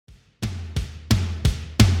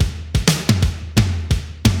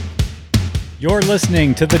You're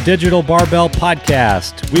listening to the Digital Barbell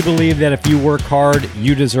Podcast. We believe that if you work hard,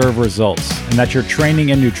 you deserve results, and that your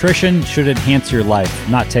training and nutrition should enhance your life,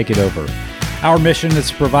 not take it over. Our mission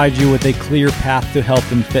is to provide you with a clear path to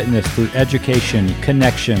health and fitness through education,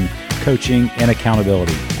 connection, coaching, and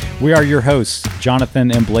accountability. We are your hosts,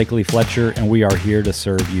 Jonathan and Blakely Fletcher, and we are here to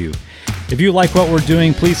serve you. If you like what we're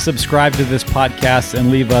doing, please subscribe to this podcast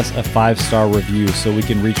and leave us a 5-star review so we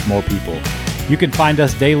can reach more people. You can find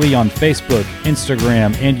us daily on Facebook,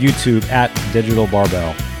 Instagram, and YouTube at Digital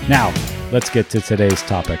Barbell. Now, let's get to today's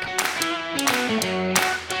topic.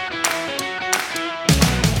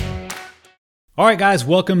 All right, guys,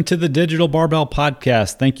 welcome to the Digital Barbell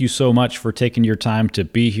Podcast. Thank you so much for taking your time to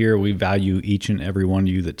be here. We value each and every one of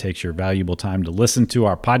you that takes your valuable time to listen to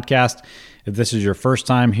our podcast. If this is your first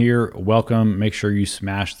time here, welcome. Make sure you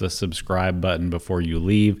smash the subscribe button before you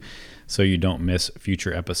leave so you don't miss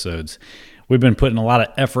future episodes. We've been putting a lot of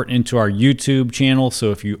effort into our YouTube channel,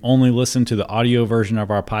 so if you only listen to the audio version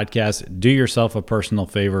of our podcast, do yourself a personal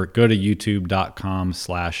favor. Go to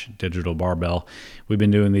youtube.com/digitalbarbell. We've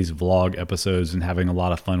been doing these vlog episodes and having a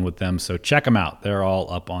lot of fun with them, so check them out. They're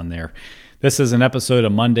all up on there. This is an episode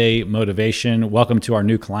of Monday Motivation. Welcome to our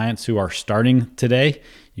new clients who are starting today.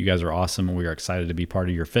 You guys are awesome, and we are excited to be part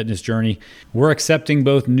of your fitness journey. We're accepting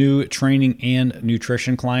both new training and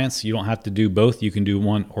nutrition clients. You don't have to do both. You can do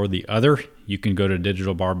one or the other. You can go to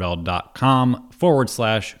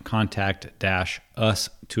digitalbarbell.com/contact-us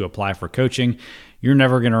to apply for coaching. You're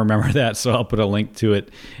never going to remember that, so I'll put a link to it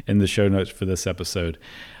in the show notes for this episode.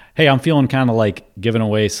 Hey, I'm feeling kind of like giving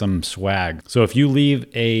away some swag. So if you leave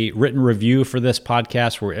a written review for this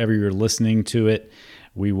podcast, wherever you're listening to it,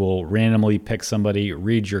 we will randomly pick somebody,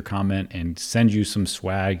 read your comment, and send you some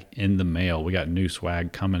swag in the mail. We got new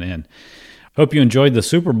swag coming in. Hope you enjoyed the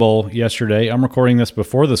Super Bowl yesterday. I'm recording this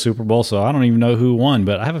before the Super Bowl, so I don't even know who won,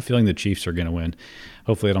 but I have a feeling the Chiefs are going to win.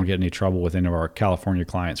 Hopefully I don't get any trouble with any of our California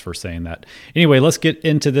clients for saying that. Anyway, let's get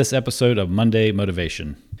into this episode of Monday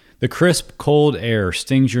Motivation. The crisp, cold air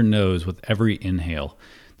stings your nose with every inhale.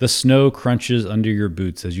 The snow crunches under your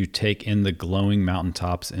boots as you take in the glowing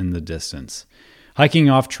mountaintops in the distance. Hiking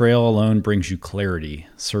off trail alone brings you clarity,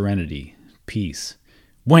 serenity, peace.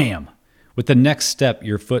 Wham! With the next step,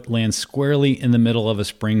 your foot lands squarely in the middle of a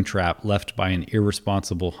spring trap left by an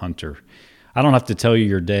irresponsible hunter. I don't have to tell you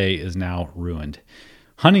your day is now ruined.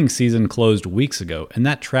 Hunting season closed weeks ago, and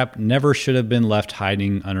that trap never should have been left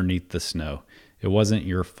hiding underneath the snow. It wasn't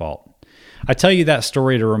your fault. I tell you that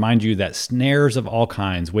story to remind you that snares of all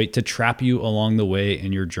kinds wait to trap you along the way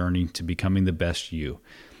in your journey to becoming the best you.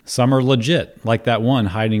 Some are legit, like that one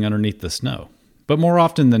hiding underneath the snow. But more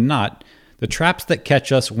often than not, the traps that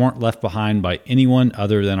catch us weren't left behind by anyone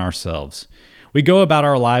other than ourselves. We go about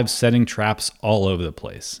our lives setting traps all over the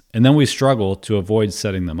place, and then we struggle to avoid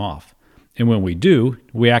setting them off. And when we do,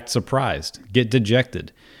 we act surprised, get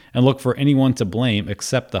dejected, and look for anyone to blame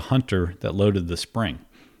except the hunter that loaded the spring.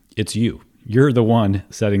 It's you. You're the one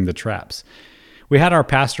setting the traps. We had our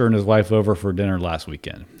pastor and his wife over for dinner last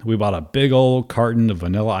weekend. We bought a big old carton of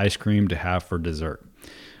vanilla ice cream to have for dessert.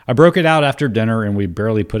 I broke it out after dinner and we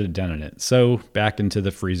barely put a dent in it, so back into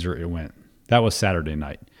the freezer it went. That was Saturday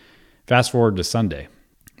night. Fast forward to Sunday.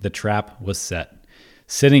 The trap was set.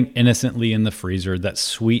 Sitting innocently in the freezer, that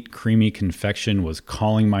sweet, creamy confection was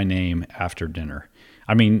calling my name after dinner.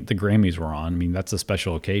 I mean, the Grammys were on. I mean, that's a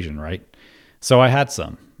special occasion, right? So I had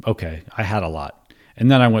some. Okay, I had a lot.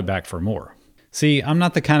 And then I went back for more. See, I'm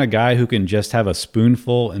not the kind of guy who can just have a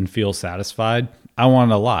spoonful and feel satisfied. I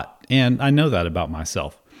want a lot, and I know that about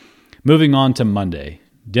myself. Moving on to Monday.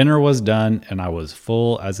 Dinner was done, and I was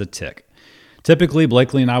full as a tick. Typically,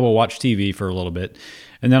 Blakely and I will watch TV for a little bit,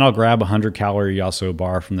 and then I'll grab a 100-calorie Yasso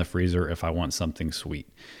bar from the freezer if I want something sweet.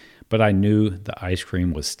 But I knew the ice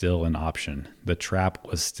cream was still an option. The trap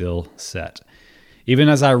was still set. Even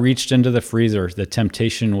as I reached into the freezer, the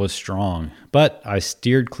temptation was strong, but I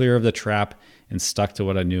steered clear of the trap and stuck to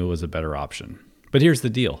what I knew was a better option. But here's the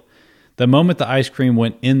deal. The moment the ice cream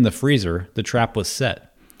went in the freezer, the trap was set.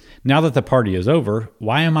 Now that the party is over,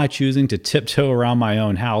 why am I choosing to tiptoe around my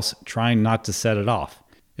own house, trying not to set it off?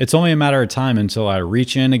 It's only a matter of time until I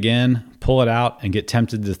reach in again, pull it out, and get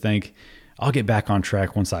tempted to think, I'll get back on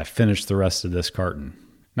track once I finish the rest of this carton.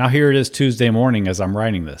 Now here it is Tuesday morning as I'm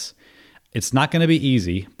writing this. It's not going to be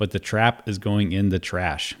easy, but the trap is going in the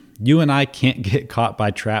trash. You and I can't get caught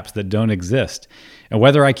by traps that don't exist, and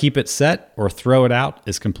whether I keep it set or throw it out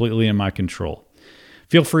is completely in my control.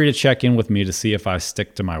 Feel free to check in with me to see if I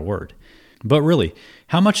stick to my word. But really,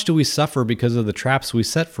 how much do we suffer because of the traps we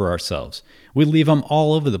set for ourselves? We leave them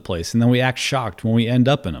all over the place, and then we act shocked when we end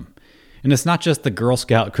up in them. And it's not just the Girl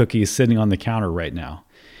Scout cookies sitting on the counter right now.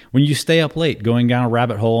 When you stay up late going down a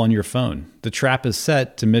rabbit hole on your phone, the trap is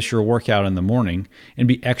set to miss your workout in the morning and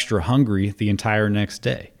be extra hungry the entire next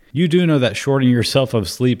day. You do know that shorting yourself of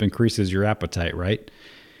sleep increases your appetite, right?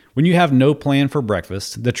 When you have no plan for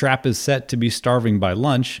breakfast, the trap is set to be starving by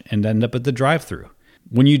lunch and end up at the drive-thru.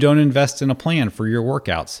 When you don't invest in a plan for your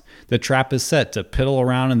workouts, the trap is set to piddle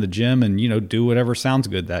around in the gym and, do whatever sounds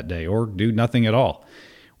good that day or do nothing at all.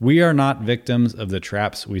 We are not victims of the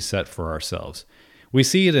traps we set for ourselves. We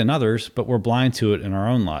see it in others, but we're blind to it in our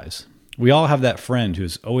own lives. We all have that friend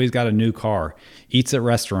who's always got a new car, eats at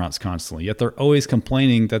restaurants constantly, yet they're always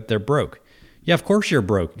complaining that they're broke. Yeah, of course you're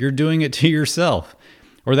broke. You're doing it to yourself.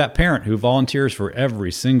 Or that parent who volunteers for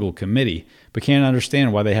every single committee, but can't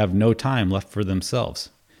understand why they have no time left for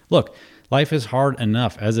themselves. Look, life is hard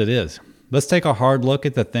enough as it is. Let's take a hard look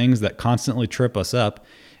at the things that constantly trip us up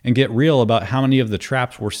and get real about how many of the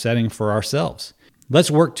traps we're setting for ourselves. Let's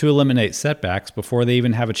work to eliminate setbacks before they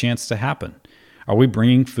even have a chance to happen. Are we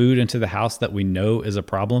bringing food into the house that we know is a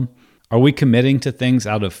problem? Are we committing to things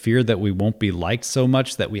out of fear that we won't be liked so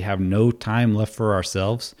much that we have no time left for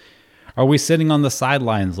ourselves? Are we sitting on the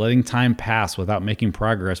sidelines, letting time pass without making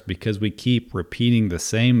progress because we keep repeating the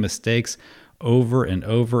same mistakes over and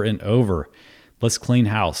over and over? Let's clean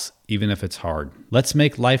house, even if it's hard. Let's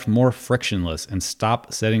make life more frictionless and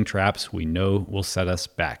stop setting traps we know will set us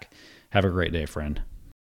back. Have a great day, friend.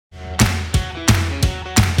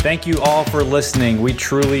 Thank you all for listening. We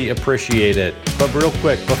truly appreciate it. But real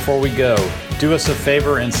quick, before we go, do us a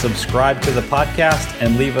favor and subscribe to the podcast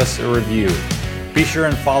and leave us a review. Be sure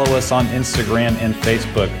and follow us on Instagram and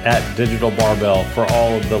Facebook at Digital Barbell for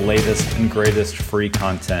all of the latest and greatest free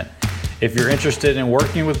content. If you're interested in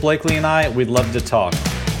working with Blakely and I, we'd love to talk.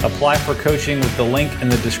 Apply for coaching with the link in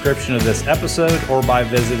the description of this episode or by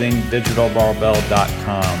visiting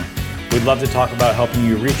digitalbarbell.com. We'd love to talk about helping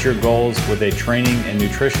you reach your goals with a training and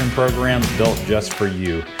nutrition program built just for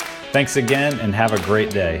you. Thanks again and have a great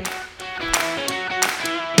day.